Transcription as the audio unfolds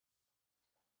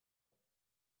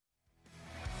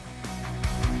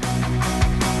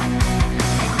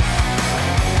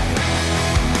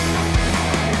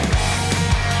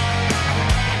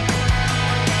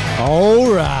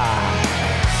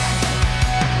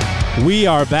We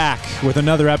are back with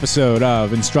another episode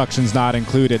of Instructions Not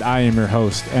Included. I am your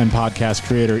host and podcast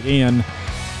creator, Ian,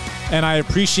 and I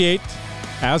appreciate,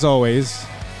 as always,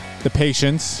 the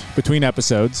patience between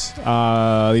episodes.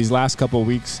 These last couple of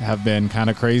weeks have been kind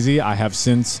of crazy. I have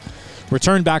since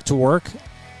returned back to work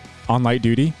on light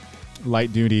duty.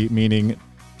 Light duty meaning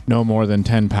no more than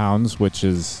 10 pounds, which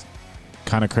is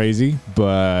kind of crazy,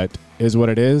 but is what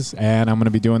it is, and I'm going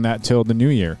to be doing that till the new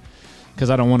year, because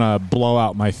I don't want to blow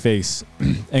out my face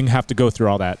and have to go through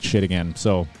all that shit again.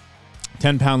 So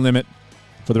 10-pound limit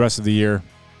for the rest of the year.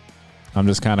 I'm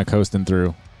just kind of coasting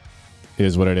through. It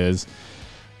is what it is.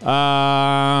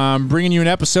 I'm bringing you an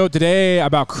episode today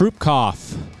about croup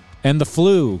cough and the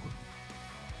flu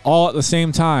all at the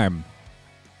same time.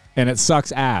 And it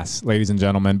sucks ass, ladies and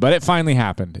gentlemen. But it finally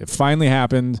happened. It finally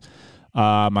happened.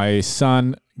 My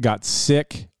son got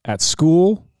sick at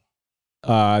school.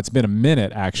 It's been a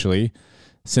minute, actually,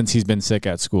 since he's been sick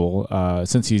at school.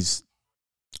 Since he's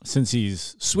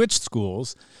switched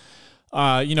schools,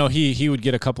 he would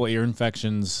get a couple of ear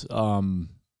infections.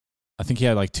 I think he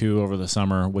had like 2 over the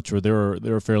summer, which they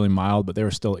were fairly mild, but they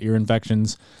were still ear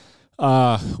infections.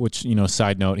 Which,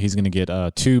 side note, he's going to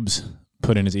get tubes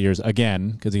put in his ears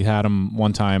again, because he had them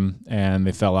one time and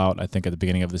they fell out, I think, at the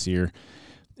beginning of this year.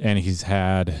 And he's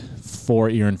had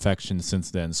 4 ear infections since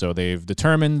then. So they've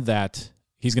determined that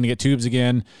he's going to get tubes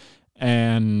again.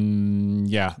 And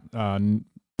yeah,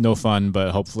 no fun,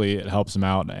 but hopefully it helps him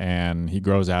out and he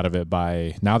grows out of it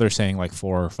by, now they're saying like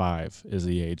 4 or 5 is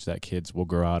the age that kids will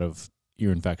grow out of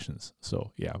ear infections.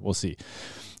 So yeah, we'll see.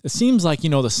 It seems like,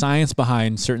 the science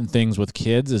behind certain things with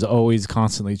kids is always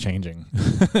constantly changing.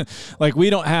 Like, we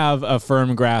don't have a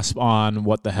firm grasp on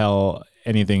what the hell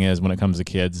anything is when it comes to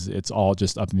kids. It's all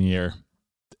just up in the air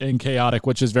and chaotic,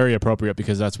 which is very appropriate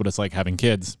because that's what it's like having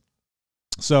kids.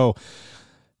 So,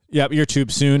 yeah, ear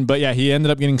tube soon. But yeah, he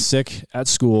ended up getting sick at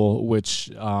school,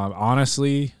 which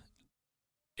honestly,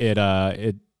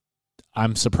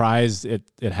 I'm surprised it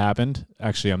happened.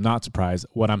 Actually, I'm not surprised.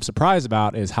 What I'm surprised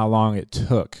about is how long it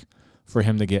took for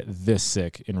him to get this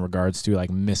sick in regards to like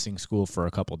missing school for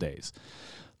a couple days.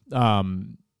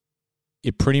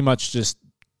 It pretty much just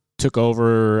took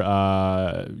over,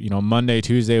 Monday,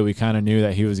 Tuesday, we kind of knew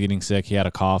that he was getting sick. He had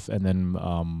a cough, and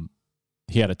then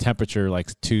he had a temperature like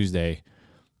Tuesday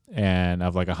and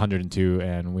of like 102,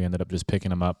 and we ended up just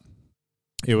picking him up.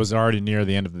 It was already near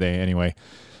the end of the day anyway.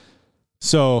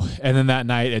 So, and then that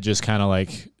night, it just kind of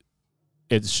like,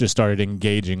 it's just started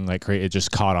engaging like crazy. It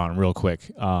just caught on real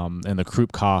quick. And the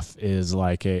croup cough is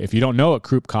like if you don't know what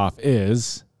croup cough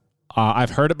is,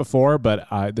 I've heard it before, but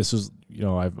this was,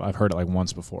 I've heard it like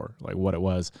once before, like what it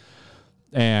was.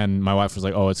 And my wife was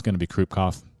like, oh, it's going to be croup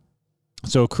cough.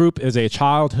 So croup is a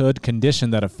childhood condition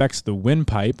that affects the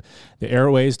windpipe, the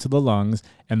airways to the lungs,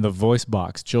 and the voice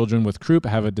box. Children with croup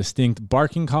have a distinct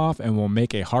barking cough and will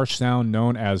make a harsh sound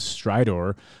known as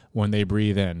stridor when they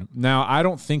breathe in. Now, I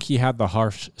don't think he had the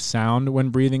harsh sound when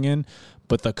breathing in,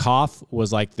 but the cough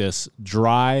was like this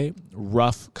dry,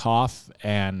 rough cough,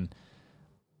 and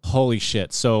holy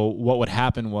shit. So what would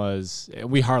happen was,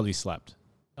 we hardly slept.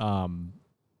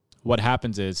 What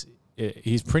happens is,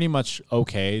 he's pretty much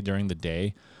okay during the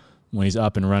day when he's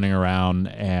up and running around,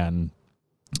 and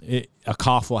a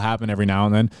cough will happen every now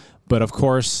and then. But of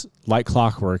course, like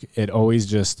clockwork, it always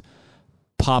just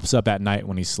pops up at night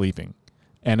when he's sleeping.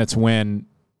 And it's when,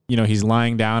 he's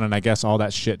lying down, and I guess all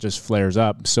that shit just flares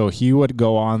up. So he would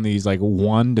go on these like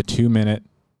 1 to 2 minute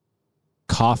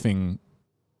coughing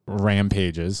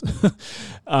rampages.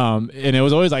 And it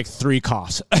was always like 3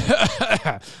 coughs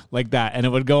like that, and it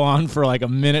would go on for like a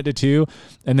minute to 2,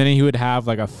 and then he would have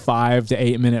like a 5 to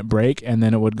 8 minute break, and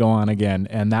then it would go on again.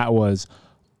 And that was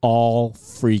all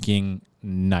freaking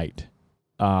night.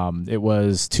 It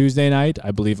was Tuesday night,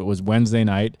 I believe it was Wednesday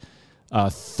night.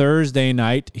 Thursday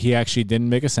night, he actually didn't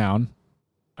make a sound.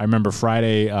 I remember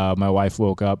Friday, my wife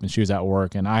woke up and she was at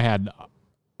work, and I had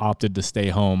opted to stay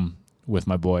home with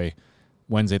my boy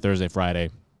Wednesday, Thursday, Friday,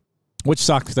 which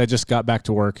sucked because I just got back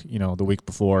to work, the week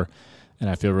before, and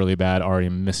I feel really bad already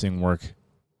missing work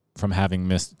from having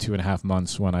missed 2.5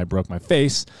 months when I broke my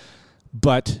face,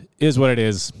 but is what it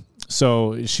is.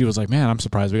 So she was like, man, I'm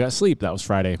surprised we got sleep. That was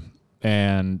Friday.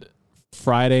 And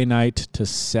Friday night to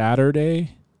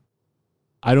Saturday,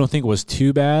 I don't think it was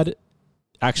too bad.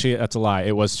 Actually, that's a lie.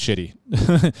 It was shitty.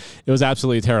 It was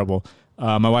absolutely terrible.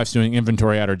 My wife's doing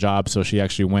inventory at her job, so she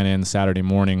actually went in Saturday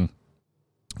morning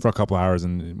for a couple hours,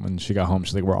 and when she got home,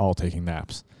 she's like, we're all taking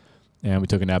naps. And we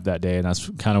took a nap that day, and that's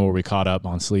kind of where we caught up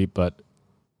on sleep. But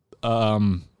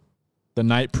the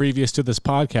night previous to this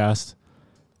podcast,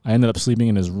 I ended up sleeping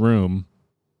in his room.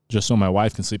 just so my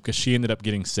wife can sleep because she ended up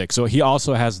getting sick. So he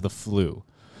also has the flu.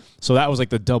 So that was like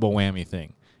the double whammy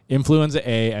thing. Influenza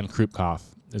A and croup cough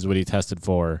is what he tested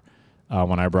for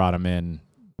when I brought him in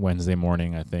Wednesday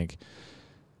morning, I think.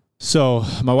 So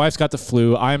my wife's got the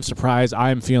flu. I am surprised.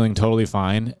 I am feeling totally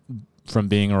fine from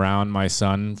being around my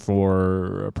son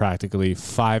for practically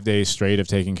 5 days straight of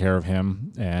taking care of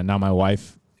him. And now my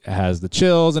wife has the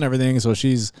chills and everything. So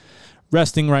she's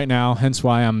resting right now. Hence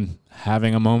why I'm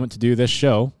having a moment to do this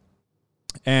show.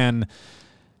 And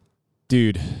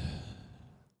dude,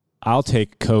 I'll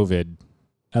take COVID,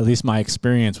 at least my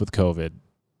experience with COVID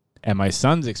and my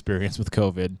son's experience with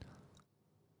COVID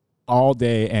all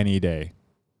day, any day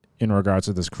in regards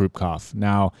to this croup cough.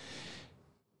 Now,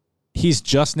 he's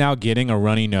just now getting a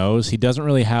runny nose. He doesn't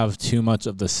really have too much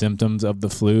of the symptoms of the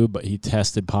flu, but he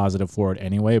tested positive for it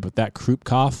anyway. But that croup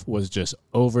cough was just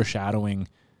overshadowing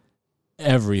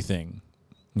everything,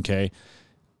 okay?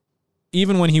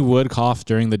 Even when he would cough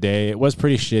during the day, it was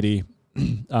pretty shitty.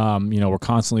 We're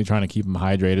constantly trying to keep him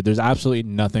hydrated. There's absolutely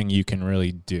nothing you can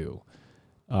really do.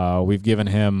 We've given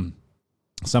him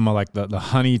some of like the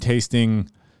honey tasting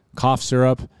cough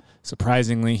syrup.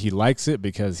 Surprisingly, he likes it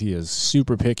because he is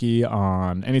super picky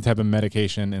on any type of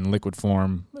medication in liquid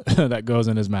form that goes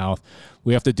in his mouth.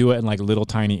 We have to do it in like little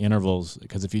tiny intervals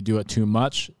because if you do it too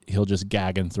much, he'll just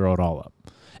gag and throw it all up.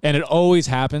 And it always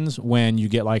happens when you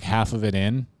get like half of it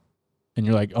in and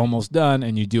you're like almost done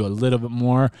and you do a little bit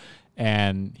more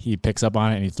and he picks up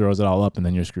on it and he throws it all up and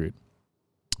then you're screwed.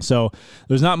 So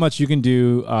there's not much you can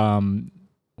do.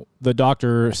 The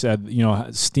doctor said,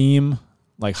 steam,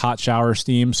 like hot shower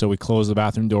steam. So we close the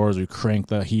bathroom doors, we crank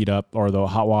the heat up or the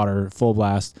hot water full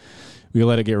blast. We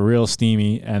let it get real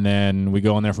steamy and then we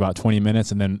go in there for about 20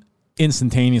 minutes and then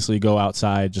instantaneously go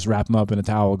outside, just wrap them up in a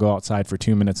towel, go outside for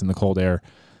 2 minutes in the cold air.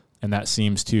 And that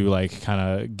seems to like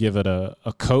kind of give it a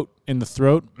coat in the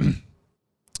throat.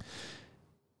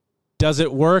 Does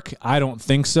it work? I don't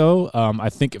think so. I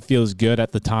think it feels good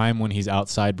at the time when he's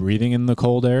outside breathing in the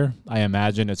cold air. I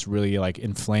imagine it's really like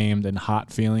inflamed and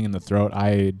hot feeling in the throat.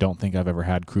 I don't think I've ever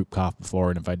had croup cough before,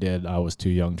 and if I did, I was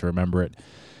too young to remember it.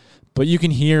 But you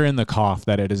can hear in the cough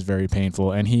that it is very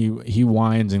painful, and he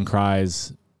whines and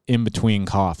cries in between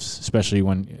coughs, especially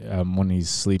when he's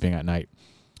sleeping at night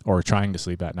or trying to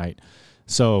sleep at night.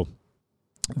 So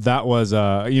that was,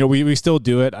 we still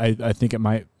do it. I think it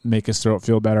might make his throat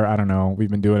feel better. I don't know. We've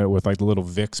been doing it with like the little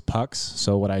Vicks pucks.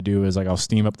 So what I do is like I'll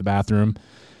steam up the bathroom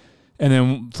and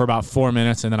then for about 4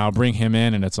 minutes and then I'll bring him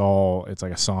in and it's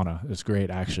like a sauna. It's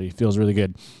great, actually. It feels really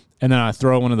good. And then I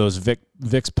throw one of those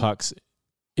Vicks pucks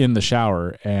in the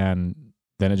shower and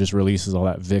then it just releases all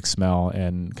that Vicks smell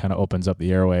and kind of opens up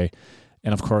the airway.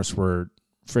 And of course we're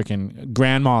freaking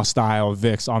grandma style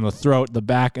Vicks on the throat, the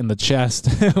back, and the chest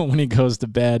when he goes to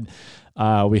bed.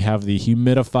 We have the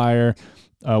humidifier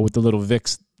with the little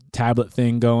Vicks tablet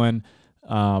thing going.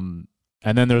 And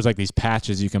then there's like these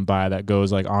patches you can buy that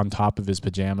goes like on top of his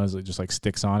pajamas. It just like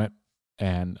sticks on it.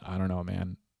 And I don't know,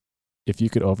 man, if you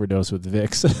could overdose with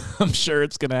Vicks, I'm sure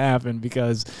it's going to happen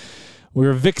because we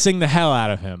were Vixing the hell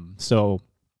out of him. So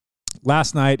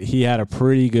last night he had a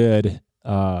pretty good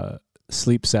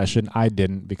sleep session. I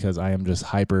didn't because I am just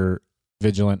hyper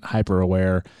vigilant, hyper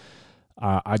aware.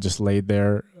 I just laid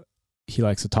there. He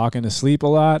likes to talk in his sleep a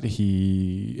lot.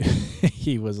 He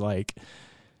was like,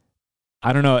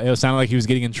 I don't know. It sounded like he was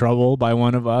getting in trouble by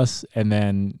one of us. And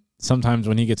then sometimes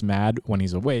when he gets mad, when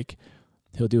he's awake,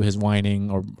 he'll do his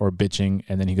whining or bitching.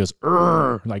 And then he goes,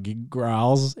 like he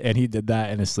growls. And he did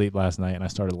that in his sleep last night. And I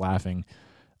started laughing.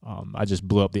 I just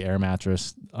blew up the air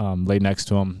mattress, laid next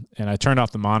to him, and I turned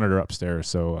off the monitor upstairs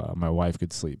so my wife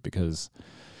could sleep because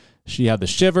she had the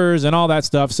shivers and all that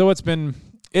stuff. So it's been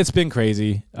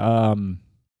crazy. I'm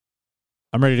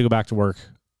ready to go back to work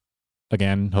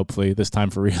again, hopefully this time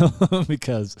for real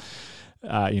because,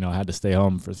 I had to stay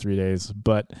home for 3 days.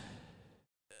 But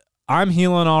I'm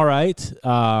healing all right.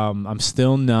 I'm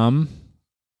still numb.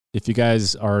 If you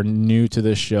guys are new to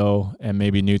this show and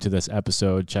maybe new to this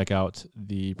episode, check out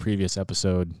the previous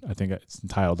episode. I think it's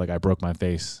entitled like I broke my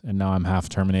face and now I'm half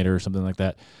Terminator or something like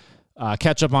that.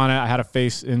 Catch up on it. I had a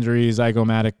face injury,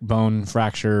 zygomatic bone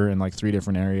fracture in like 3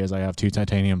 different areas. I have 2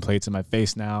 titanium plates in my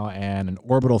face now and an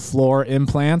orbital floor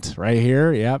implant right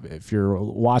here. Yep. If you're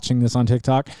watching this on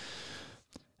TikTok.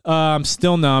 I'm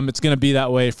still numb. It's going to be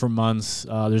that way for months.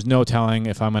 There's no telling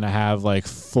if I'm going to have like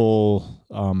full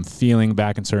feeling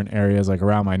back in certain areas, like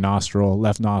around my nostril,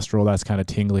 left nostril. That's kind of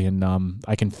tingly and numb.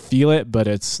 I can feel it, but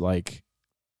it's like,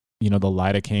 the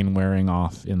lidocaine wearing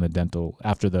off in the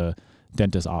after the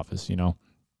dentist office,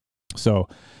 So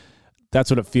that's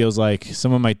what it feels like.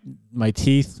 Some of my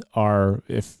teeth are,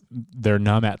 if they're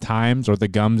numb at times, or the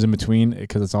gums in between,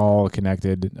 because it's all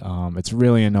connected. It's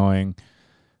really annoying,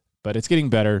 but it's getting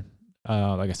better.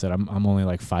 Like I said, I'm only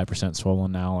like 5%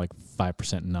 swollen now, like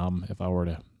 5% numb if I were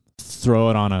to throw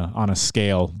it on a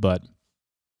scale. But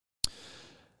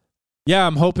yeah,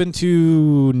 I'm hoping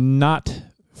to not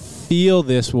feel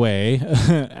this way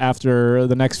after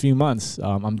the next few months.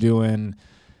 I'm doing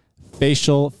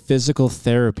facial physical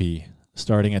therapy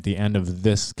starting at the end of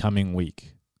this coming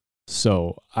week.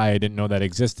 So I didn't know that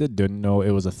existed, didn't know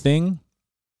it was a thing,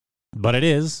 but it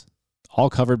is all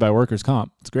covered by workers'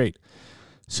 comp. It's great.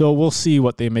 So we'll see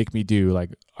what they make me do.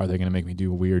 Like, are they going to make me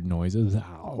do weird noises?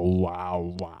 Ow,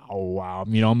 wow, wow, wow.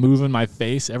 You know, moving my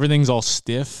face. Everything's all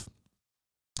stiff.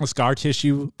 The scar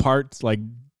tissue part, like,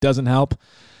 doesn't help.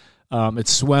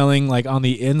 It's swelling, like, on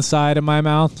the inside of my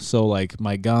mouth. So, like,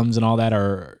 my gums and all that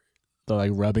are,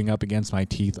 like, rubbing up against my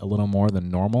teeth a little more than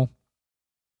normal.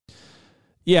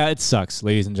 Yeah, it sucks,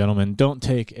 ladies and gentlemen. Don't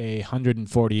take a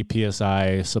 140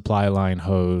 PSI supply line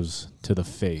hose to the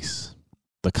face.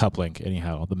 The cup link,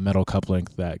 anyhow, the metal cup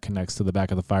link that connects to the back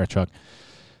of the fire truck.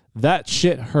 That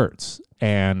shit hurts,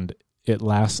 and it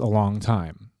lasts a long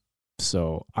time.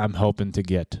 So I'm hoping to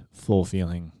get full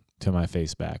feeling to my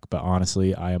face back. But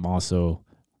honestly, I am also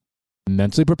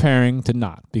mentally preparing to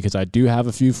not, because I do have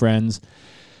a few friends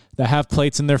that have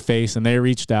plates in their face, and they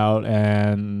reached out,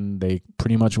 and they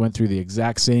pretty much went through the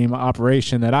exact same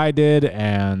operation that I did,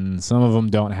 and some of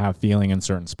them don't have feeling in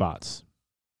certain spots.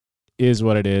 Is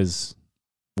what it is.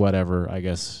 Whatever, I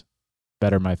guess,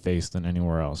 better my face than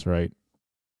anywhere else, right?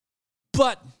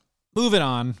 But moving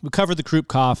on, we covered the croup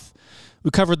cough.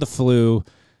 We covered the flu.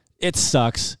 It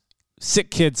sucks.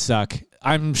 Sick kids suck.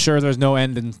 I'm sure there's no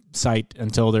end in sight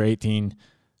until they're 18,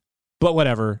 but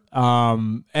whatever.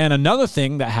 And another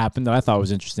thing that happened that I thought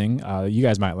was interesting, you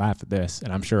guys might laugh at this,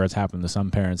 and I'm sure it's happened to some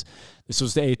parents. This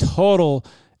was a total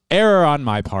error on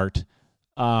my part.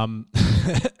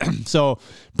 So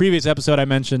previous episode I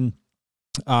mentioned,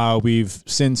 we've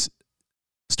since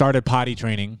started potty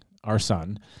training our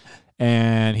son,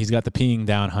 and he's got the peeing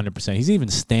down 100%. He's even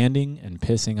standing and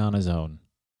pissing on his own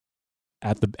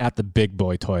at the big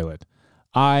boy toilet.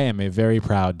 I am a very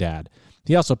proud dad.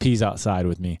 He also pees outside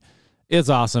with me. It's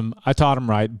awesome. I taught him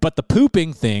right, but the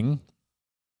pooping thing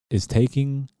is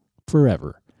taking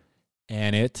forever,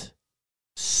 and it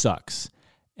sucks,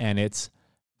 and it's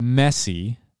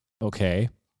messy. Okay.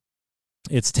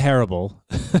 It's terrible.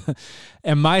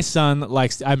 And my son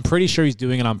I'm pretty sure he's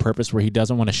doing it on purpose, where he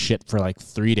doesn't want to shit for like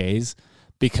 3 days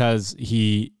because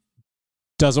he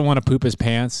doesn't want to poop his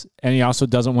pants, and he also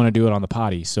doesn't want to do it on the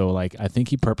potty. So like, I think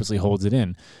he purposely holds it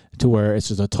in to where it's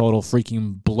just a total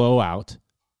freaking blowout,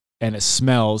 and it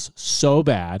smells so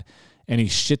bad, and he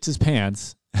shits his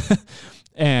pants.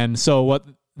 And so what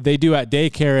they do at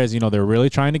daycare is, they're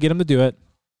really trying to get him to do it.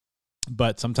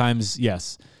 But sometimes,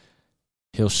 yes,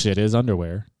 he'll shit his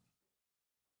underwear,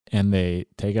 and they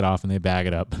take it off and they bag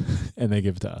it up and they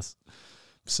give it to us.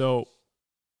 So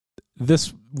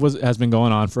this has been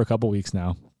going on for a couple weeks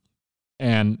now,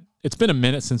 and it's been a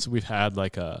minute since we've had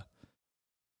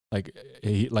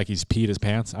he's peed his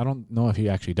pants. I don't know if he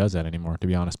actually does that anymore, to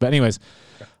be honest. But anyways,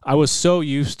 I was so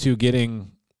used to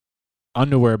getting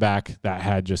underwear back that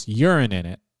had just urine in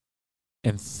it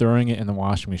and throwing it in the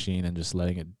washing machine and just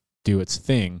letting it do its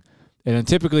thing. And then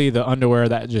typically the underwear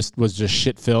that was just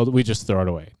shit filled, we just throw it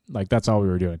away. Like, that's all we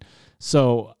were doing.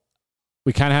 So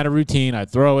we kind of had a routine. I'd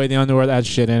throw away the underwear that had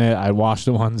shit in it. I'd wash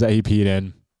the ones that he peed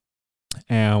in.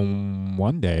 And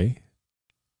one day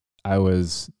I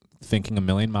was thinking a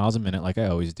million miles a minute, like I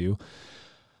always do,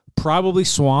 probably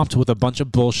swamped with a bunch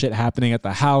of bullshit happening at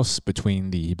the house between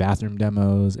the bathroom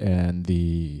demos and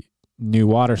the new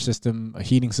water system, a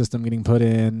heating system getting put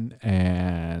in,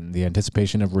 and the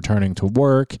anticipation of returning to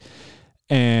work,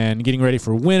 and getting ready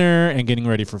for winter, and getting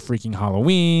ready for freaking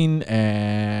Halloween,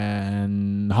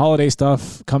 and holiday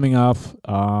stuff coming up,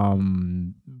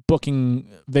 booking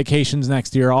vacations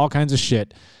next year, all kinds of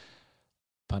shit.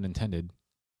 Pun intended.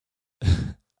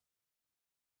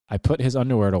 I put his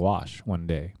underwear to wash one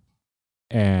day,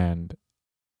 and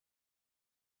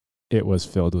it was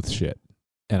filled with shit.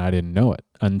 And I didn't know it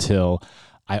until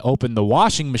I opened the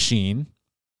washing machine,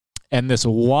 and this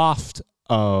waft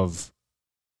of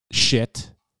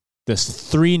shit,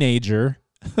 this three-nager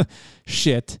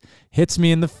shit, hits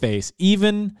me in the face,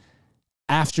 even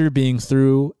after being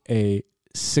through a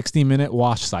 60-minute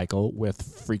wash cycle with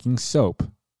freaking soap.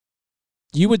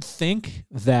 You would think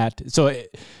that...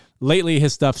 lately,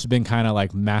 his stuff's been kind of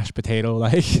like mashed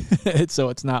potato-like, so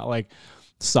it's not like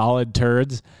solid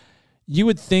turds. You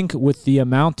would think with the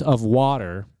amount of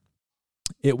water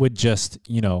it would just,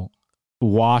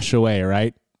 wash away,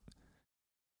 right?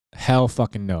 Hell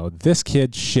fucking no. This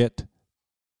kid shit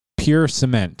pure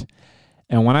cement.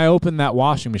 And when I opened that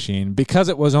washing machine, because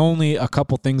it was only a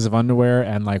couple things of underwear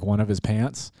and like one of his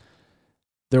pants,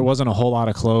 there wasn't a whole lot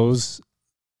of clothes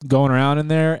going around in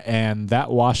there. And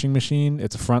that washing machine,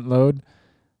 it's a front load,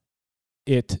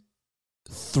 it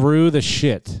threw the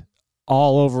shit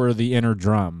all over the inner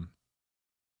drum.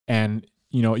 And,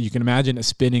 you can imagine it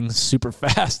spinning super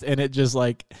fast, and it just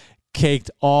like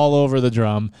caked all over the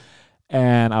drum.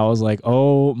 And I was like,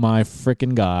 oh my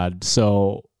freaking God.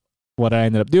 So what I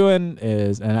ended up doing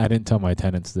is, and I didn't tell my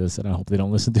tenants this, and I hope they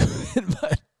don't listen to it,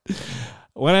 but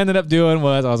what I ended up doing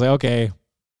was I was like, okay,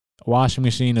 washing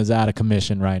machine is out of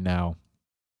commission right now.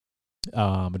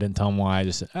 I didn't tell him why. I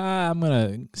just said, I'm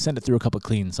going to send it through a couple of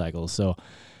clean cycles. So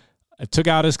I took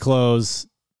out his clothes.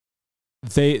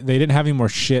 They didn't have any more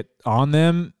shit on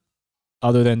them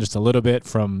other than just a little bit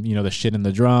from, the shit in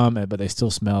the drum, but they still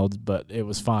smelled, but it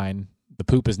was fine. The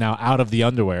poop is now out of the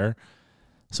underwear.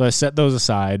 So I set those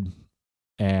aside,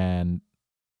 and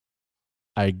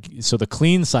so the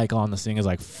clean cycle on this thing is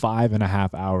like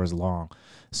 5.5 hours long.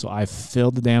 So I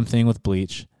filled the damn thing with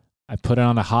bleach. I put it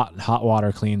on a hot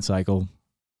water clean cycle,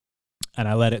 and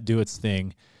I let it do its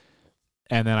thing.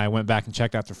 And then I went back and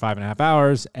checked after 5.5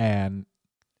 hours, and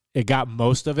it got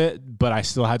most of it, but I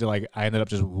still had to I ended up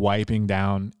just wiping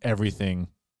down everything.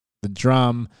 The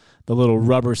drum, the little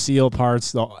rubber seal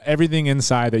parts, everything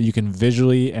inside that you can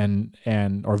visually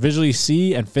or visually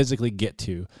see and physically get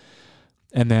to.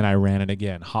 And then I ran it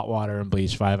again, hot water and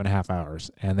bleach, 5.5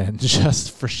 hours. And then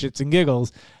just for shits and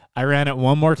giggles, I ran it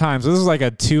one more time. So this is like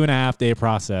a 2.5 day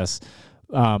process.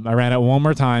 I ran it one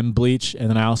more time, bleach, and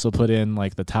then I also put in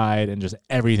like the Tide and just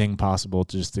everything possible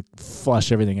just to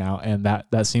flush everything out. And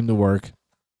that seemed to work.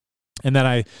 And then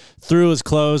I threw his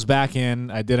clothes back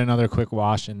in. I did another quick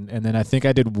wash, and then I think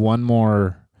I did one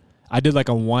more. I did like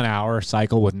a 1 hour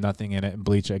cycle with nothing in it and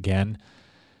bleach again.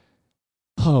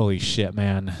 Holy shit,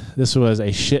 man. This was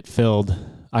a shit-filled,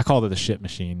 I called it a shit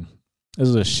machine. This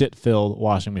was a shit-filled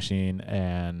washing machine,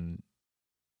 and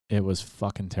it was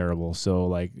fucking terrible. So,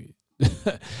 like,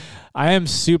 I am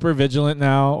super vigilant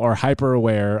now, or hyper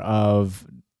aware of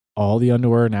all the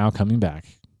underwear now coming back.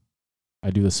 I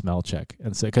do the smell check,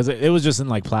 and so because it was just in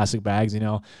like plastic bags, and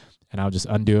I would just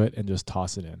undo it and just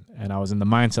toss it in. And I was in the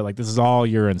mindset like, this is all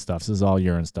urine stuff. This is all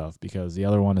urine stuff because the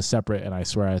other one is separate, and I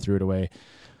swear I threw it away.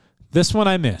 This one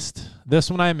I missed.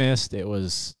 It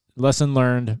was lesson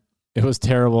learned. It was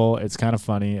terrible. It's kind of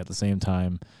funny at the same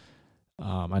time.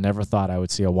 I never thought I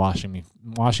would see a washing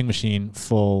machine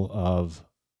full of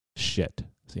shit.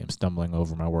 See, I'm stumbling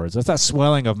over my words. That's that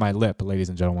swelling of my lip, ladies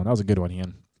and gentlemen. That was a good one,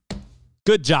 Ian.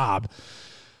 Good job.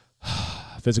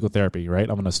 Physical therapy, right?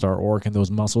 I'm going to start working those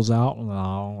muscles out.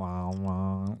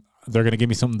 They're going to give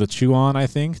me something to chew on, I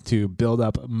think, to build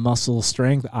up muscle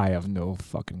strength. I have no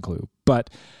fucking clue. But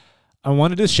I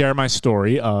wanted to share my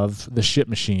story of the shit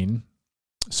machine.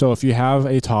 So if you have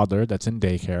a toddler that's in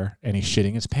daycare and he's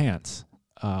shitting his pants,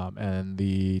 and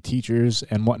the teachers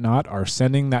and whatnot are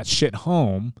sending that shit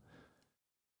home,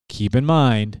 keep in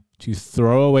mind to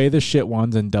throw away the shit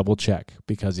ones and double check.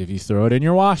 Because if you throw it in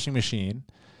your washing machine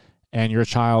and your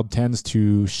child tends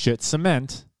to shit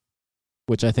cement,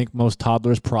 which I think most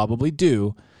toddlers probably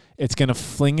do, it's going to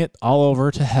fling it all over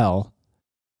to hell.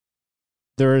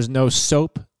 There is no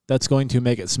soap that's going to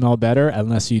make it smell better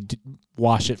unless you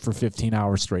wash it for 15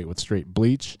 hours straight with straight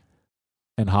bleach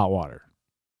and hot water.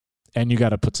 And you got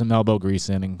to put some elbow grease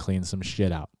in and clean some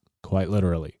shit out, quite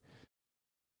literally.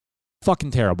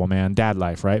 Fucking terrible, man. Dad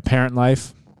life, right? Parent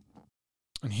life.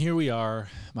 And here we are,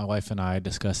 my wife and I,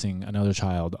 discussing another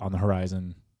child on the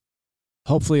horizon.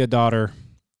 Hopefully a daughter.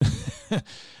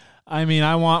 I mean,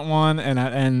 I want one,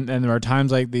 and there are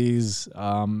times like these,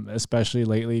 especially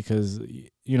lately, because,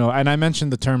 and I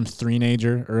mentioned the term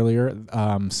three-nager earlier.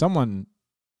 Someone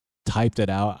typed it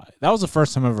out. That was the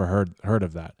first time I've ever heard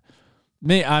of that.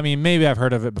 Maybe I've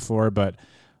heard of it before, but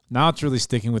now it's really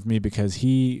sticking with me because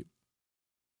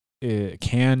it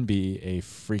can be a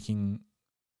freaking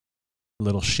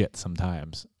little shit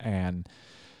sometimes. And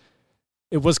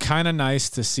it was kind of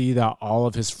nice to see that all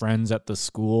of his friends at the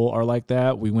school are like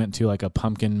that. We went to like a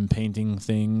pumpkin painting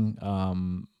thing a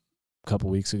couple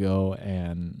weeks ago,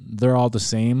 and they're all the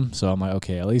same. So I'm like,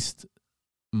 okay, at least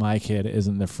my kid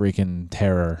isn't the freaking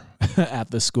terror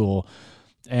at the school.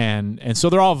 And so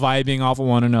they're all vibing off of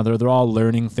one another. They're all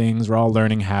learning things. They're all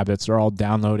learning habits. They're all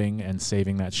downloading and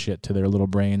saving that shit to their little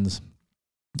brains.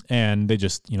 And they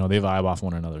just, they vibe off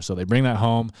one another. So they bring that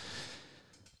home.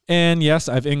 And yes,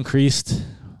 I've increased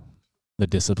the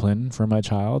discipline for my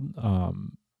child.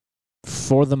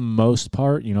 for the most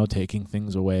part, taking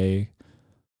things away,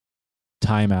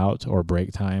 time out or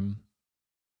break time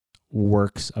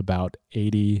works about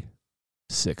 86%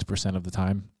 of the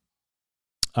time.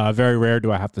 Very rare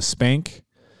do I have to spank.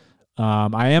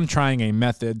 I am trying a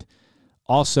method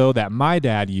also that my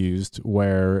dad used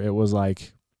where it was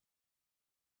like,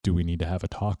 do we need to have a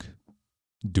talk?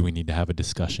 Do we need to have a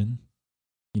discussion?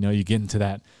 You get into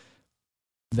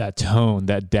that tone,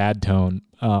 that dad tone.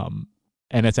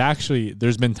 And it's actually,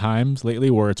 there's been times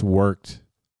lately where it's worked.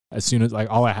 As soon as,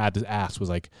 all I had to ask was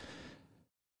like,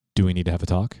 do we need to have a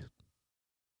talk?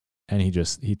 And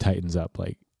he tightens up,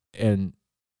 and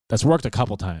that's worked a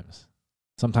couple times.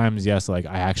 Sometimes, yes, I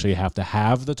actually have to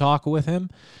have the talk with him.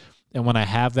 And when I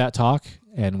have that talk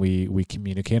and we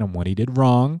communicate on what he did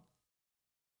wrong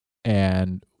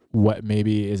and what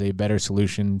maybe is a better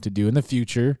solution to do in the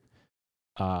future,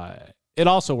 it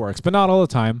also works, but not all the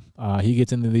time. He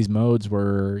gets into these modes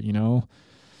where,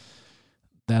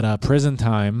 that prison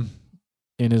time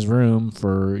in his room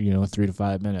for, 3 to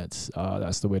 5 minutes.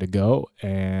 That's the way to go.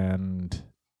 And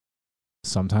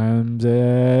sometimes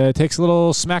it takes a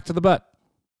little smack to the butt.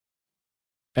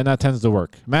 And that tends to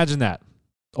work. Imagine that.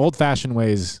 Old-fashioned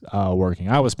ways working.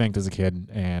 I was spanked as a kid,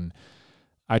 and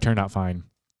I turned out fine.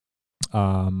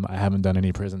 I haven't done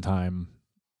any prison time.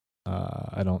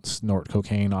 I don't snort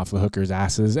cocaine off of hookers'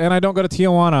 asses, and I don't go to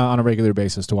Tijuana on a regular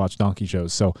basis to watch donkey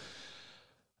shows. So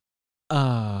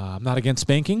I'm not against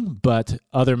spanking, but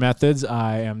other methods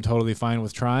I am totally fine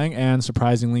with trying, and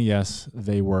surprisingly, yes,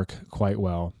 they work quite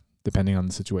well depending on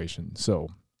the situation. So,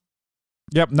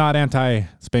 yep, not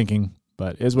anti-spanking,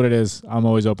 but is what it is. I'm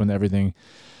always open to everything.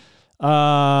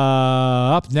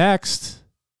 Up next,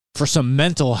 for some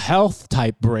mental health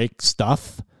type break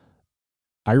stuff,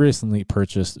 I recently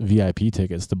purchased VIP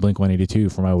tickets to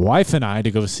Blink-182 for my wife and I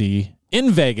to go see in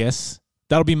Vegas.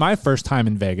 That'll be my first time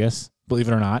in Vegas, believe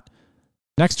it or not,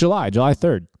 next July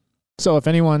 3rd. So if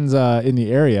anyone's in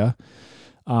the area,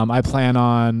 I plan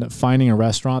on finding a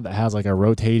restaurant that has a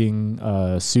rotating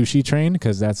sushi train,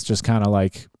 because that's just kind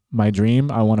of my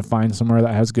dream. I want to find somewhere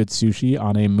that has good sushi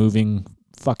on a moving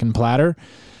fucking platter.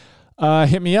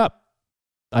 Hit me up.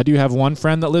 I do have one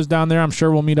friend that lives down there I'm sure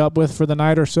we'll meet up with for the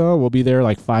night or so. We'll be there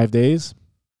 5 days.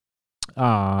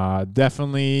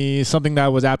 Definitely something that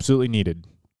was absolutely needed.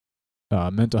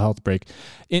 Mental health break.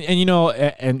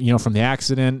 And from the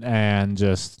accident and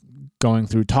just going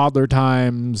through toddler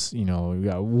times, we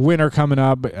got winter coming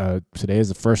up. Today is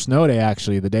the first snow day,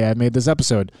 actually, the day I made this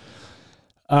episode.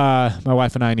 My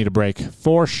wife and I need a break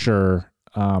for sure.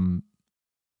 I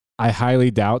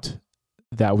highly doubt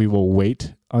that we will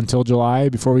wait until July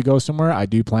before we go somewhere. I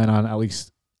do plan on at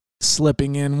least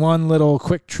slipping in one little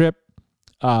quick trip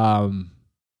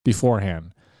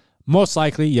beforehand. Most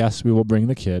likely, yes, we will bring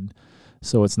the kid.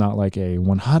 So it's not like a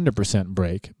 100%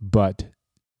 break, but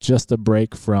just a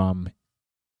break from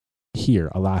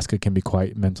here. Alaska can be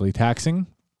quite mentally taxing.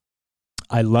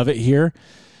 I love it here.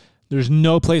 There's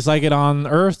no place like it on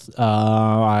Earth.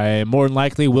 I more than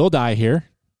likely will die here,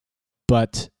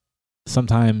 but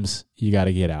sometimes you got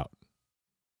to get out.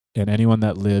 And anyone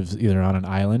that lives either on an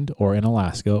island or in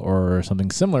Alaska or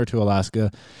something similar to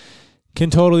Alaska can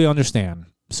totally understand.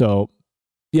 So,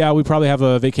 yeah, we probably have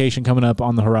a vacation coming up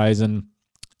on the horizon.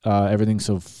 Everything's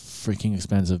so freaking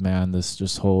expensive, man. This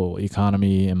just whole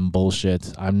economy and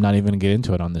bullshit. I'm not even going to get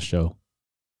into it on this show.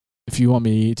 If you want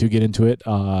me to get into it,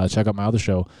 check out my other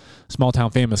show, Small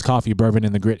Town Famous Coffee, Bourbon,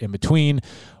 and the Grit in Between,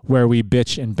 where we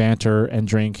bitch and banter and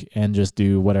drink and just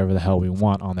do whatever the hell we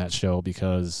want on that show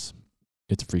because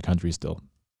it's a free country still.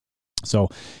 So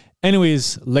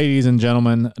anyways, ladies and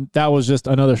gentlemen, that was just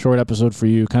another short episode for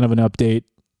you, kind of an update.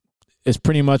 It's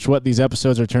pretty much what these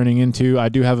episodes are turning into. I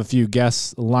do have a few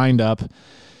guests lined up.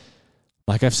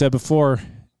 Like I've said before,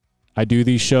 I do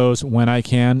these shows when I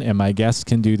can, and my guests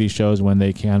can do these shows when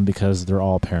they can because they're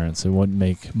all parents. It wouldn't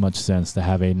make much sense to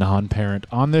have a non-parent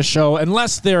on this show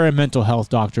unless they're a mental health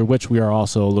doctor, which we are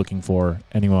also looking for.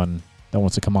 Anyone that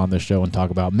wants to come on this show and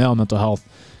talk about male mental health.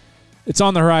 It's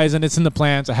on the horizon. It's in the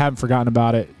plans. I haven't forgotten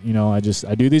about it.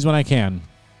 I do these when I can,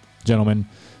 gentlemen.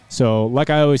 So like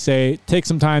I always say, take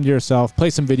some time to yourself, play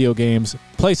some video games,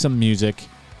 play some music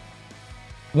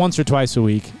once or twice a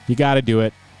week. You got to do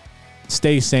it.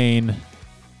 Stay sane.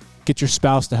 Get your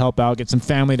spouse to help out. Get some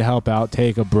family to help out.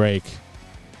 Take a break.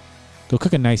 Go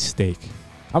cook a nice steak.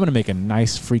 I'm going to make a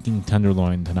nice freaking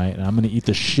tenderloin tonight, and I'm going to eat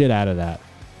the shit out of that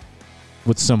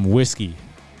with some whiskey.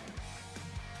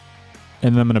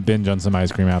 And then I'm going to binge on some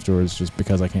ice cream afterwards just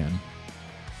because I can.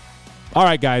 All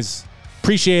right, guys.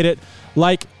 Appreciate it.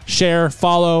 Like, share,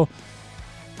 follow.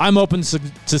 I'm open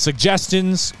to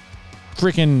suggestions.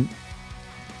 Freaking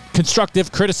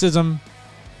constructive criticism.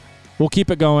 We'll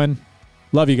keep it going.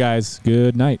 Love you guys.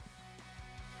 Good night.